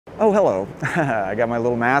Oh, hello. I got my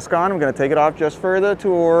little mask on. I'm going to take it off just for the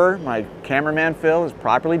tour. My cameraman, Phil, is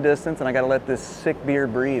properly distanced, and I got to let this sick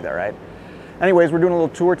beard breathe, all right? Anyways, we're doing a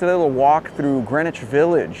little tour today, a little walk through Greenwich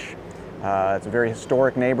Village. It's a very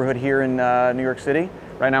historic neighborhood here in New York City.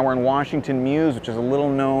 Right now we're in Washington Mews, which is a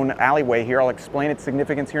little known alleyway here. I'll explain its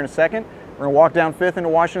significance here in a second. We're going to walk down 5th into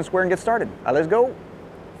Washington Square and get started. Let's go.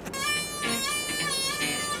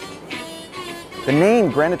 The name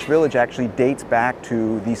Greenwich Village actually dates back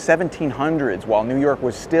to the 1700s, while New York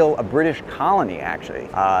was still a British colony, actually.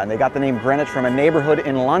 And they got the name Greenwich from a neighborhood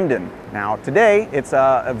in London. Now, today, it's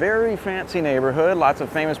a very fancy neighborhood, lots of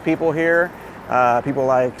famous people here. People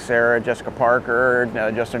like Sarah Jessica Parker,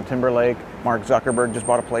 Justin Timberlake, Mark Zuckerberg just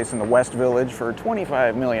bought a place in the West Village for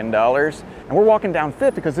 $25 million. And we're walking down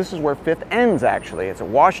 5th because this is where 5th ends, actually. It's at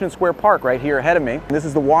Washington Square Park right here ahead of me. This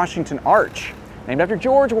is the Washington Arch, named after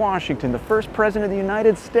George Washington, the first president of the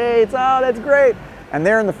United States. Oh, that's great. And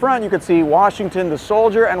there in the front, you could see Washington the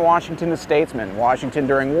soldier and Washington the statesman. Washington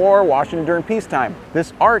during war, Washington during peacetime.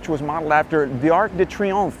 This arch was modeled after the Arc de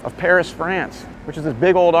Triomphe of Paris, France, which is this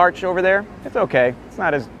big old arch over there. It's okay. It's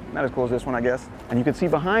not as cool as this one, I guess. And you can see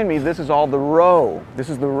behind me, this is all the Row. This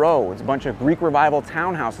is the Row. It's a bunch of Greek Revival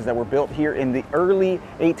townhouses that were built here in the early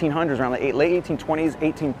 1800s, around the late 1820s,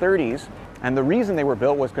 1830s. And the reason they were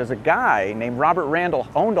built was because a guy named Robert Randall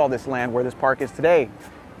owned all this land where this park is today.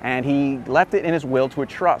 And he left it in his will to a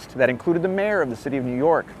trust that included the mayor of the city of New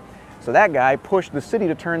York. So that guy pushed the city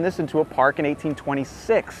to turn this into a park in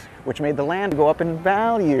 1826, which made the land go up in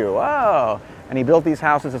value. Oh! And he built these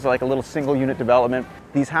houses as like a little single unit development.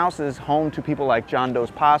 These houses home to people like John Dos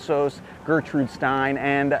Passos, Gertrude Stein,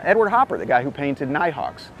 and Edward Hopper, the guy who painted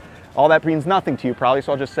Nighthawks. All that means nothing to you probably,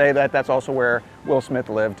 so I'll just say that that's also where Will Smith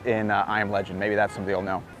lived in I Am Legend. Maybe that's something you'll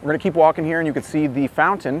know. We're gonna keep walking here and you can see the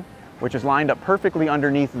fountain, which is lined up perfectly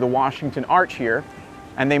underneath the Washington Arch here.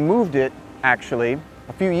 And they moved it, actually,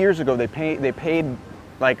 a few years ago. They paid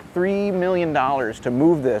like $3 million to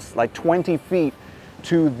move this like 20 feet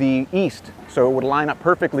to the east. So it would line up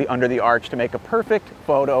perfectly under the arch to make a perfect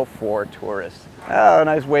photo for tourists. Oh, a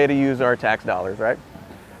nice way to use our tax dollars, right?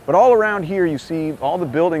 But all around here, you see all the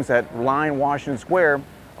buildings that line Washington Square.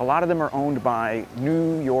 A lot of them are owned by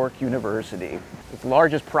New York University. It's the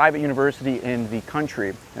largest private university in the country.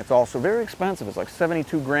 And it's also very expensive. It's like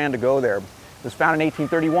 72 grand to go there. It was founded in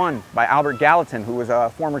 1831 by Albert Gallatin, who was a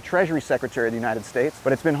former Treasury Secretary of the United States.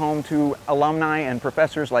 But it's been home to alumni and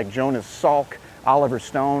professors like Jonas Salk, Oliver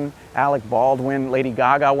Stone, Alec Baldwin, Lady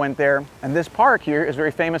Gaga went there. And this park here is very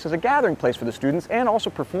famous as a gathering place for the students and also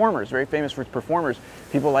performers, very famous for its performers.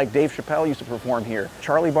 People like Dave Chappelle used to perform here.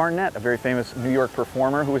 Charlie Barnett, a very famous New York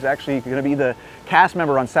performer who was actually going to be the cast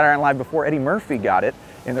member on Saturday Night Live before Eddie Murphy got it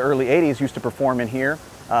in the early 80s, used to perform in here.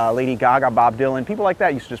 Lady Gaga, Bob Dylan, people like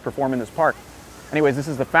that used to just perform in this park. Anyways, this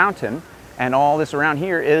is the fountain, and all this around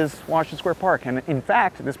here is Washington Square Park. And in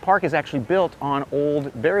fact, this park is actually built on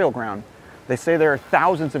old burial ground. They say there are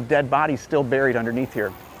thousands of dead bodies still buried underneath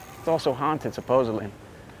here. It's also haunted, supposedly.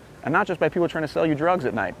 And not just by people trying to sell you drugs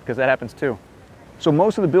at night, because that happens too. So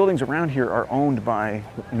most of the buildings around here are owned by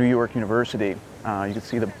New York University. You can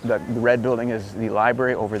see the red building is the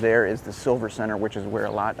library. Over there is the Silver Center, which is where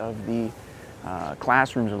a lot of the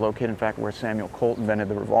classrooms are located. In fact, where Samuel Colt invented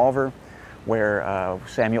the revolver, where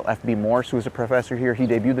Samuel F.B. Morse, who was a professor here, he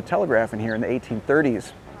debuted the telegraph in here in the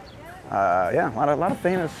 1830s. Yeah, a lot of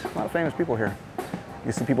famous people here.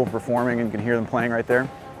 You see people performing and you can hear them playing right there.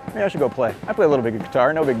 Maybe I should go play. I play a little bit of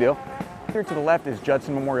guitar, no big deal. Here to the left is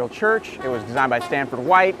Judson Memorial Church. It was designed by Stanford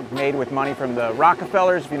White, made with money from the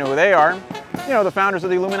Rockefellers, if you know who they are. You know, the founders of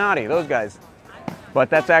the Illuminati, those guys. But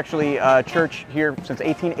that's actually a church here since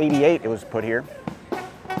 1888 it was put here.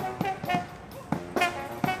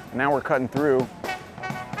 Now we're cutting through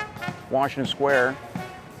Washington Square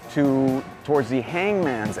towards the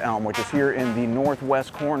Hangman's Elm, which is here in the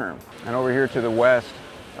northwest corner. And over here to the west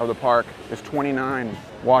of the park is 29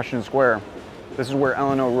 Washington Square. This is where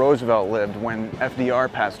Eleanor Roosevelt lived when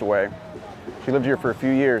FDR passed away. She lived here for a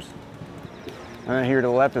few years. And then here to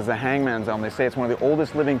the left is the Hangman's Elm. They say it's one of the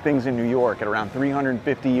oldest living things in New York at around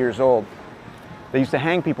 350 years old. They used to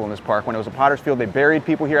hang people in this park. When it was a potter's field, they buried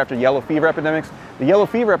people here after yellow fever epidemics. The yellow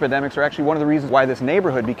fever epidemics are actually one of the reasons why this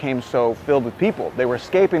neighborhood became so filled with people. They were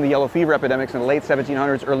escaping the yellow fever epidemics in the late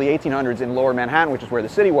 1700s, early 1800s in lower Manhattan, which is where the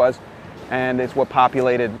city was, and it's what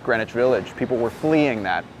populated Greenwich Village. People were fleeing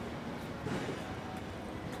that.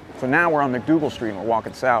 So now we're on McDougal Street and we're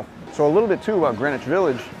walking south. So a little bit too about Greenwich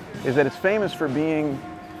Village is that it's famous for being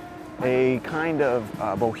a kind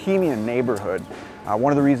of bohemian neighborhood.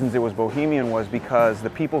 One of the reasons it was bohemian was because the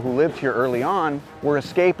people who lived here early on were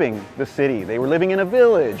escaping the city. They were living in a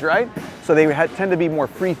village, right? So they tend to be more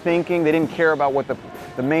free thinking. They didn't care about what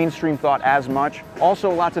the mainstream thought as much. Also,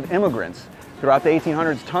 lots of immigrants. Throughout the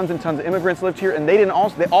 1800s, tons and tons of immigrants lived here, and they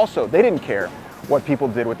didn't care what people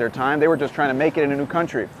did with their time. They were just trying to make it in a new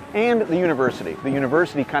country. And the university. The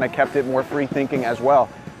university kind of kept it more free thinking as well.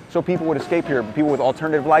 So people would escape here, people with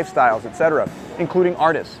alternative lifestyles, etc., including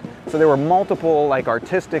artists. So there were multiple like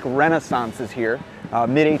artistic renaissances here.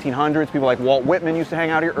 Mid-1800s, people like Walt Whitman used to hang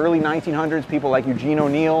out here. Early 1900s, people like Eugene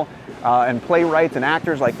O'Neill and playwrights and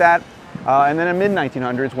actors like that. And then in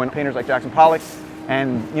mid-1900s, when painters like Jackson Pollock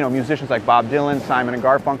and musicians like Bob Dylan, Simon and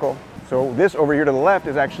Garfunkel. So this over here to the left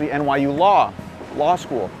is actually NYU Law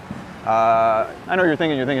School. I know you're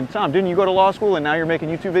thinking, Tom, didn't you go to law school and now you're making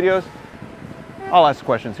YouTube videos? I'll ask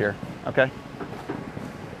questions here, okay?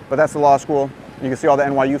 But that's the law school. You can see all the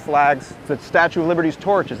NYU flags. The Statue of Liberty's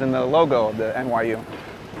torch is in the logo of the NYU.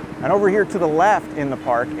 And over here to the left in the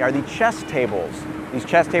park are the chess tables. These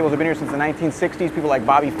chess tables have been here since the 1960s. People like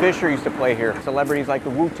Bobby Fischer used to play here. Celebrities like the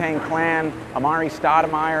Wu-Tang Clan, Amari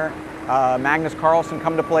Stoudemire, Magnus Carlsen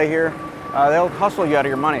come to play here. They'll hustle you out of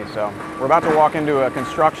your money. So we're about to walk into a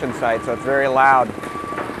construction site, so it's very loud.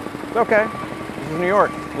 It's okay. This is New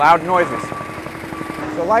York. Loud noises.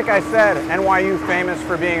 So like I said, NYU famous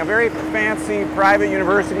for being a very fancy private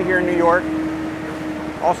university here in New York.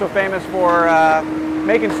 Also famous for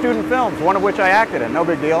making student films, one of which I acted in. No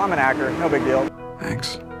big deal. I'm an actor. No big deal.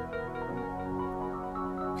 Thanks.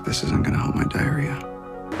 This isn't gonna help my diarrhea.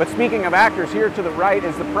 But speaking of actors, here to the right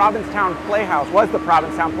is the Provincetown Playhouse,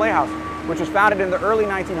 which was founded in the early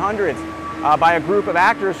 1900s by a group of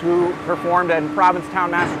actors who performed in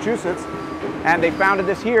Provincetown, Massachusetts. And they founded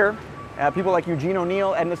this here. People like Eugene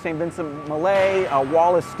O'Neill, Edna St. Vincent Millay,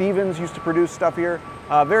 Wallace Stevens used to produce stuff here.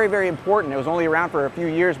 Very, very important. It was only around for a few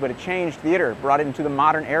years, but it changed theater, brought it into the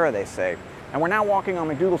modern era, they say. And we're now walking on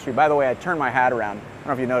McDougal Street. By the way, I turned my hat around. I don't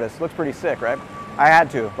know if you noticed. It looks pretty sick, right? I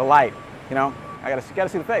had to. The light, I gotta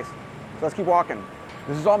see the face. So let's keep walking.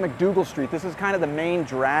 This is all McDougal Street. This is kind of the main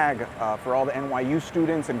drag for all the NYU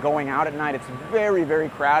students and going out at night. It's very, very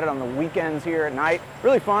crowded on the weekends here at night.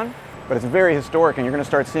 Really fun. But it's very historic, and you're going to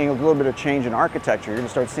start seeing a little bit of change in architecture. You're going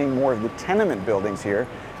to start seeing more of the tenement buildings here.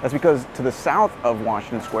 That's because to the south of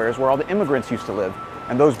Washington Square is where all the immigrants used to live,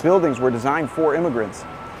 and those buildings were designed for immigrants.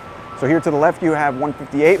 So here to the left you have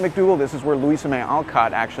 158 McDougal. This is where Louisa May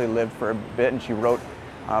Alcott actually lived for a bit, and she wrote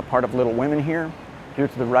part of Little Women here. Here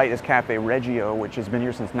to the right is Cafe Reggio, which has been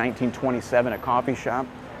here since 1927, a coffee shop.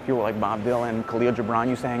 People like Bob Dylan, Khalil Gibran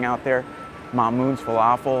used to hang out there. Mamoun's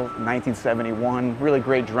Falafel, 1971, really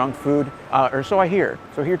great drunk food, or so I hear.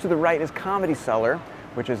 So here to the right is Comedy Cellar,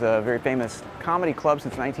 which is a very famous comedy club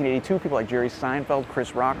since 1982. People like Jerry Seinfeld,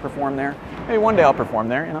 Chris Rock perform there. Maybe one day I'll perform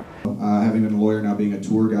there, Having been a lawyer, now being a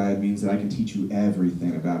tour guide, means that I can teach you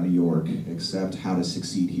everything about New York, except how to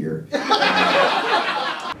succeed here.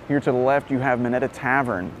 Here to the left you have Minetta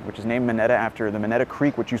Tavern, which is named Minetta after the Minetta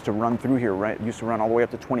Creek, which used to run through here, right? It used to run all the way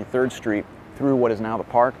up to 23rd Street through what is now the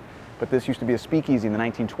park. But this used to be a speakeasy in the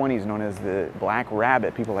 1920s known as the Black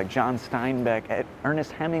Rabbit. People like John Steinbeck,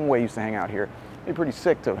 Ernest Hemingway used to hang out here. It'd be pretty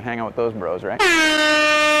sick to hang out with those bros, right?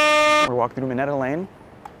 We're walking through Minetta Lane.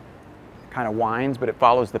 Kind of winds, but it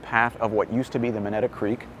follows the path of what used to be the Minetta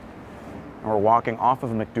Creek. And we're walking off of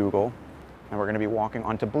McDougal, and we're going to be walking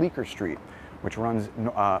onto Bleecker Street, which runs,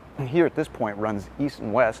 here at this point, runs east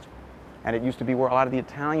and west. And it used to be where a lot of the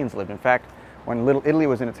Italians lived. In fact, when Little Italy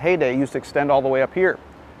was in its heyday, it used to extend all the way up here.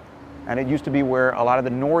 And it used to be where a lot of the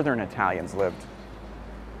northern Italians lived.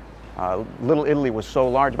 Little Italy was so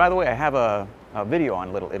large. By the way, I have a video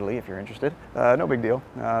on Little Italy if you're interested. No big deal.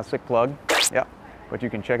 Sick plug. Yeah. But you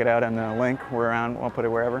can check it out on the link. We're around. I'll put it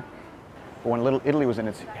wherever. But when Little Italy was in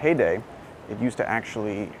its heyday, it used to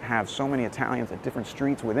actually have so many Italians that different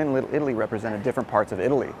streets within Little Italy represented different parts of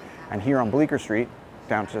Italy. And here on Bleecker Street,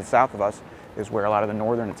 down to the south of us, is where a lot of the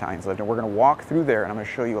northern Italians lived. And we're going to walk through there, and I'm going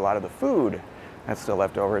to show you a lot of the food that's still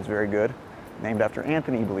left over. It's very good. Named after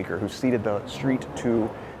Anthony Bleecker, who ceded the street to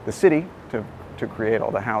the city to create all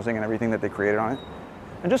the housing and everything that they created on it.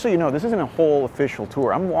 And just so you know, this isn't a whole official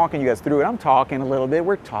tour. I'm walking you guys through it. I'm talking a little bit.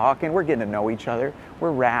 We're talking. We're getting to know each other. We're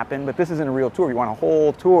rapping. But this isn't a real tour. If you want a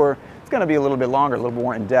whole tour, it's going to be a little bit longer, a little bit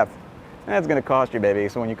more in depth. And that's going to cost you, baby.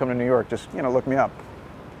 So when you come to New York, just, look me up.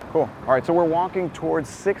 Cool. All right, so we're walking towards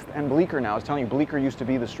 6th and Bleecker now. I was telling you, Bleecker used to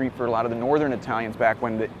be the street for a lot of the northern Italians back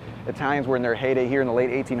when the Italians were in their heyday here in the late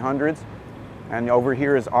 1800s. And over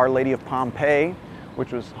here is Our Lady of Pompeii,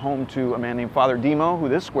 which was home to a man named Father Demo, who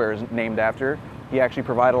this square is named after. He actually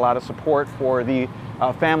provided a lot of support for the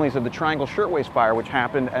families of the Triangle Shirtwaist Fire, which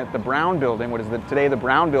happened at the Brown Building, what is today the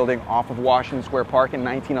Brown Building, off of Washington Square Park in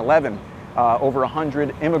 1911. Over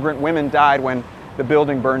 100 immigrant women died when the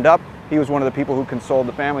building burned up. He was one of the people who consoled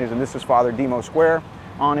the families, and this is Father Demo Square.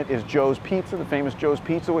 On it is Joe's Pizza, the famous Joe's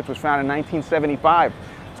Pizza, which was founded in 1975.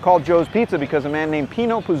 It's called Joe's Pizza because a man named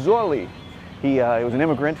Pino Puzzoli, he was an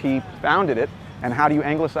immigrant, he founded it. And how do you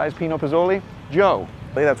anglicize Pino Puzzoli? Joe.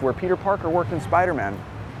 That's where Peter Parker worked in Spider-Man.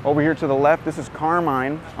 Over here to the left, this is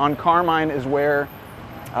Carmine. On Carmine is where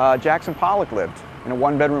Jackson Pollock lived, in a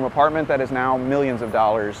one-bedroom apartment that is now millions of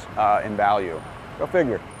dollars in value. Go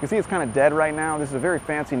figure. You can see it's kind of dead right now. This is a very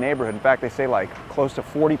fancy neighborhood. In fact, they say like close to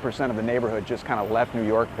 40% of the neighborhood just kind of left New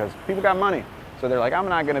York because people got money. So they're like, I'm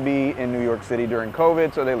not going to be in New York City during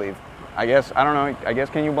COVID, so they leave. I guess, I don't know, I guess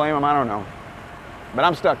can you blame them? I don't know. But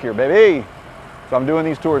I'm stuck here, baby. So I'm doing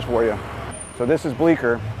these tours for you. So this is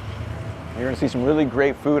Bleecker. You're going to see some really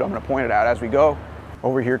great food. I'm going to point it out as we go.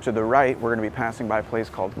 Over here to the right, we're going to be passing by a place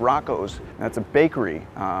called Rocco's. That's a bakery.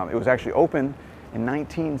 It was actually opened in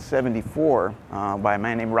 1974 by a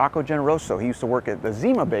man named Rocco Generoso. He used to work at the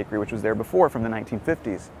Zima Bakery, which was there before, from the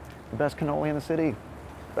 1950s. The best cannoli in the city.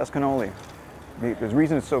 Best cannoli. The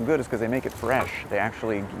reason it's so good is because they make it fresh. They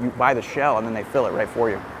actually, you buy the shell and then they fill it right for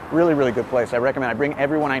you. Really, really good place. I recommend. I bring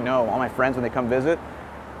everyone I know, all my friends, when they come visit,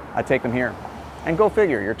 I take them here. And go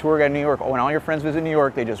figure, you're a tour guide in New York. Oh, when all your friends visit New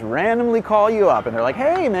York, they just randomly call you up and they're like,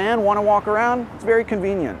 hey man, want to walk around? It's very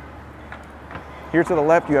convenient. Here to the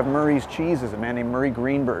left, you have Murray's Cheeses, a man named Murray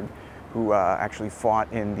Greenberg, who actually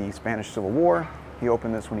fought in the Spanish Civil War. He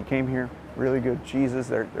opened this when he came here. Really good cheeses.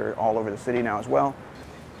 They're all over the city now as well.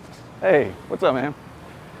 Hey, what's up, man?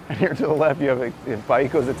 And here to the left, you have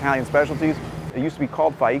Faico's Italian Specialties. It used to be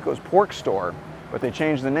called Faico's Pork Store, but they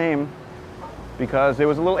changed the name because it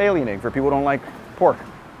was a little alienating for people who don't like pork.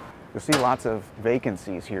 You'll see lots of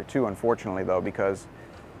vacancies here too, unfortunately, though, because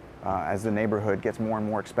as the neighborhood gets more and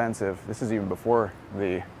more expensive, this is even before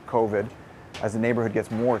the COVID, as the neighborhood gets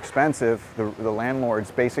more expensive, the landlords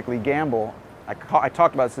basically gamble. I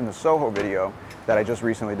talked about this in the Soho video that I just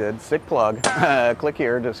recently did. Sick plug, click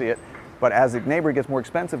here to see it. But as the neighborhood gets more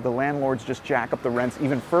expensive, the landlords just jack up the rents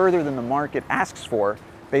even further than the market asks for,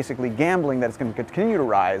 basically gambling that it's going to continue to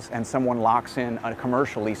rise, and someone locks in a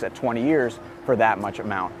commercial lease at 20 years for that much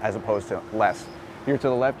amount as opposed to less. Here to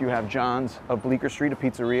the left, you have John's of Bleecker Street, a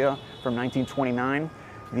pizzeria from 1929.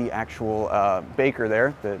 The actual baker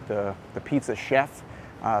there, the pizza chef,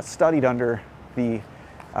 studied under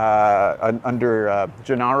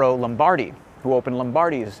Gennaro Lombardi, who opened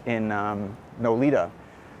Lombardi's in Nolita.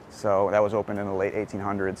 So that was opened in the late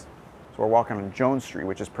 1800s. So we're walking on Jones Street,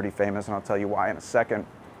 which is pretty famous, and I'll tell you why in a second.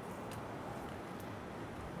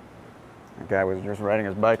 That guy was just riding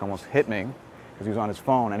his bike, almost hit me because he was on his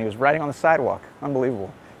phone, and he was riding on the sidewalk.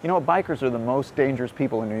 Unbelievable. You know what? Bikers are the most dangerous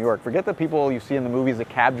people in New York. Forget the people you see in the movies, the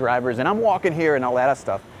cab drivers, and I'm walking here and all that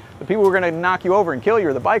stuff. The people who are going to knock you over and kill you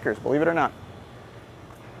are the bikers, believe it or not.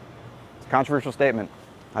 It's a controversial statement.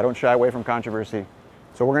 I don't shy away from controversy.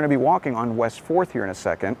 So we're going to be walking on West 4th here in a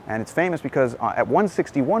second, and it's famous because at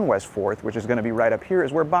 161 West 4th, which is going to be right up here,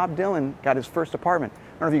 is where Bob Dylan got his first apartment.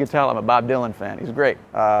 I don't know if you can tell, I'm a Bob Dylan fan. He's great.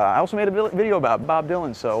 I also made a video about Bob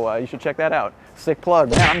Dylan, so you should check that out. Sick plug.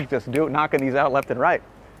 Man, I'm just knocking these out left and right.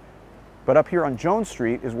 But up here on Jones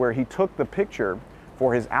Street is where he took the picture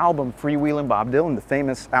for his album Freewheelin' Bob Dylan, the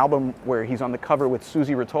famous album where he's on the cover with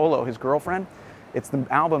Susie Rotolo, his girlfriend. It's the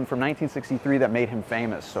album from 1963 that made him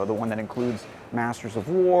famous, so the one that includes Masters of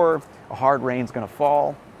War, A Hard Rain's Gonna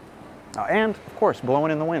Fall, and, of course,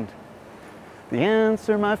 Blowing in the Wind. The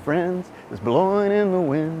answer, my friends, is blowing in the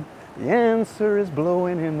wind. The answer is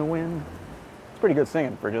blowing in the wind. It's pretty good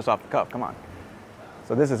singing for just off the cuff, come on.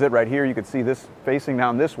 So this is it right here. You can see this facing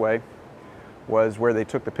down this way was where they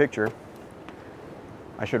took the picture.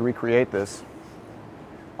 I should recreate this.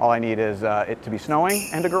 All I need is it to be snowing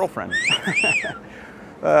and a girlfriend.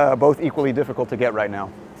 Both equally difficult to get right now.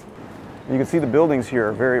 You can see the buildings here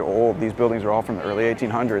are very old. These buildings are all from the early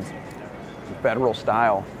 1800s. Federal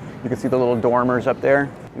style. You can see the little dormers up there.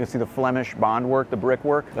 You can see the Flemish bondwork, the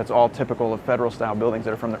brickwork. That's all typical of federal style buildings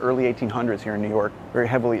that are from the early 1800s here in New York. Very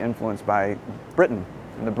heavily influenced by Britain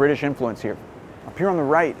and the British influence here. Up here on the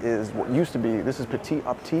right is what used to be, this is Petit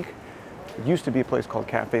Optique. It used to be a place called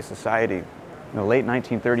Cafe Society. In the late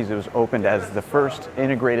 1930s, it was opened as the first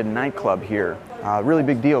integrated nightclub here. Really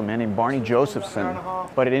big deal, a man named Barney Josephson.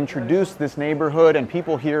 But it introduced this neighborhood and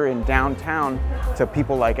people here in downtown to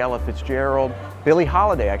people like Ella Fitzgerald. Billie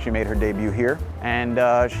Holiday actually made her debut here, and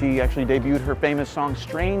she actually debuted her famous song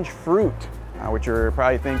Strange Fruit, which you're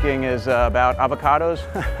probably thinking is about avocados.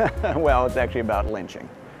 Well, it's actually about lynching.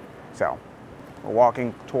 So, We're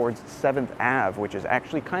walking towards 7th Ave, which is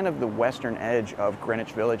actually kind of the western edge of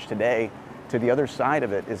Greenwich Village today. To the other side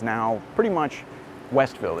of it is now pretty much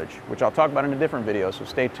West Village, which I'll talk about in a different video, so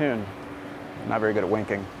stay tuned. I'm not very good at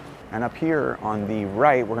winking. And up here on the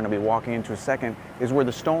right, we're going to be walking into a second, is where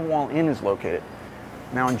the Stonewall Inn is located.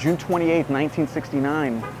 Now on June 28,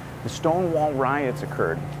 1969, the Stonewall riots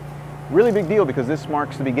occurred. Really big deal because this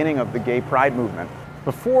marks the beginning of the gay pride movement.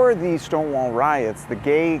 Before the Stonewall riots, the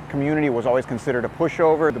gay community was always considered a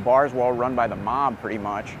pushover. The bars were all run by the mob pretty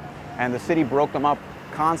much, and the city broke them up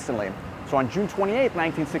constantly. So on June 28,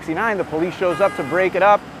 1969, the police shows up to break it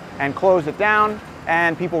up and close it down,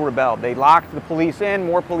 and people rebelled. They locked the police in,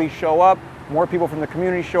 more police show up, more people from the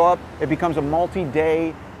community show up. It becomes a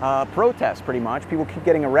multi-day protest pretty much. People keep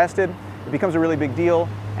getting arrested. It becomes a really big deal,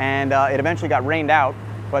 and it eventually got rained out.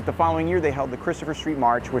 But the following year, they held the Christopher Street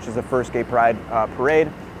March, which is the first gay pride parade,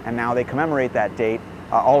 and now they commemorate that date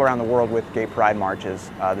all around the world with gay pride marches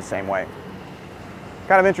the same way.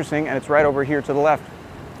 Kind of interesting, and it's right over here to the left.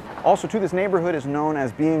 Also, too, this neighborhood is known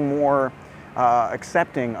as being more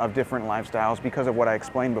accepting of different lifestyles because of what I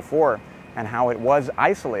explained before and how it was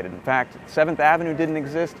isolated. In fact, 7th Avenue didn't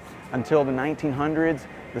exist until the 1900s.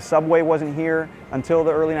 The subway wasn't here until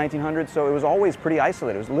the early 1900s, so it was always pretty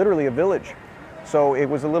isolated. It was literally a village. So it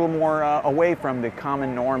was a little more away from the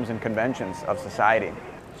common norms and conventions of society.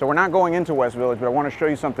 So we're not going into West Village, but I want to show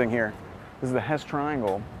you something here. This is the Hess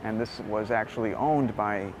Triangle, and this was actually owned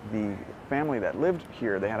by the family that lived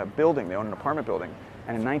here. They had a building, they owned an apartment building.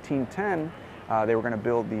 And in 1910, they were going to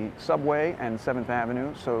build the subway and 7th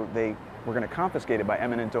Avenue, so they were going to confiscate it by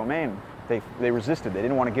eminent domain. They resisted, they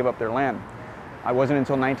didn't want to give up their land. It wasn't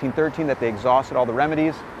until 1913 that they exhausted all the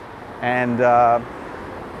remedies, and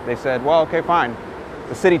they said, well, okay, fine.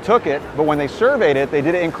 The city took it, but when they surveyed it, they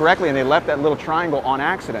did it incorrectly and they left that little triangle on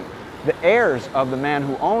accident. The heirs of the man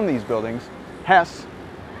who owned these buildings, Hess,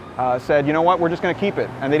 said, you know what, we're just going to keep it.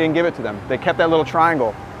 And they didn't give it to them. They kept that little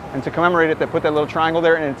triangle. And to commemorate it, they put that little triangle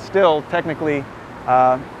there, and it's still technically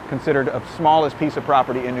considered the smallest piece of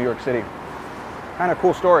property in New York City. Kind of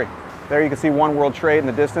cool story. There you can see One World Trade in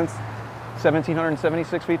the distance,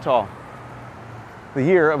 1,776 feet tall. The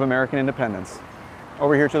year of American independence.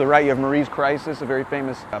 Over here to the right, you have Marie's Crisis, a very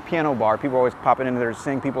famous piano bar. People are always popping into there to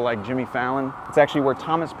sing, people like Jimmy Fallon. It's actually where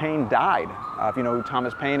Thomas Paine died. If you know who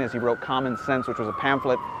Thomas Paine is, he wrote Common Sense, which was a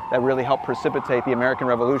pamphlet that really helped precipitate the American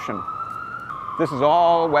Revolution. This is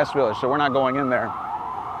all West Village, so we're not going in there.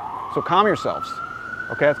 So calm yourselves.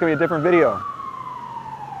 Okay, that's gonna be a different video.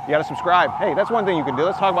 You gotta subscribe. Hey, that's one thing you can do.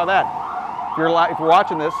 Let's talk about that. If you're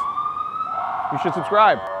watching this, you should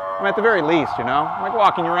subscribe. I mean, at the very least, you know? I'm like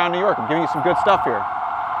walking you around New York. I'm giving you some good stuff here.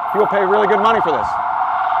 People pay really good money for this.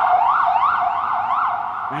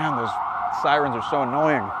 Man, those sirens are so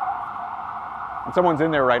annoying. And someone's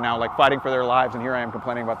in there right now, like fighting for their lives, and here I am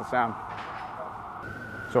complaining about the sound.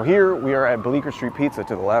 So here we are at Bleecker Street Pizza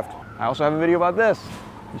to the left. I also have a video about this.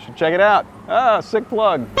 You should check it out. Ah, sick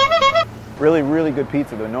plug. Really, really good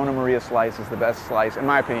pizza. The Nonna Maria slice is the best slice, in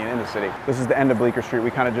my opinion, in the city. This is the end of Bleecker Street.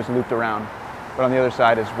 We kind of just looped around. But on the other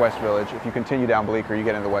side is West Village. If you continue down Bleecker, you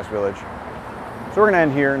get into West Village. So we're gonna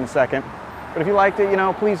end here in a second. But if you liked it, you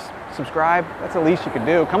know, please subscribe. That's the least you can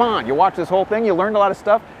do. Come on, you watch this whole thing, you learned a lot of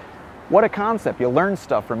stuff. What a concept, you learn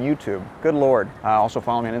stuff from YouTube. Good Lord. Also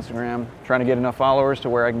follow me on Instagram. Trying to get enough followers to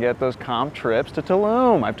where I can get those comp trips to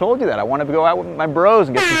Tulum. I've told you that. I want to go out with my bros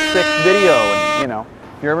and get some sick video. And, you know,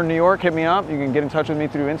 if you're ever in New York, hit me up. You can get in touch with me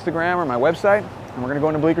through Instagram or my website. And we're gonna go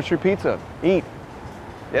into Bleecker Street Pizza. Eat.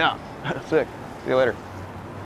 Yeah, sick. See you later.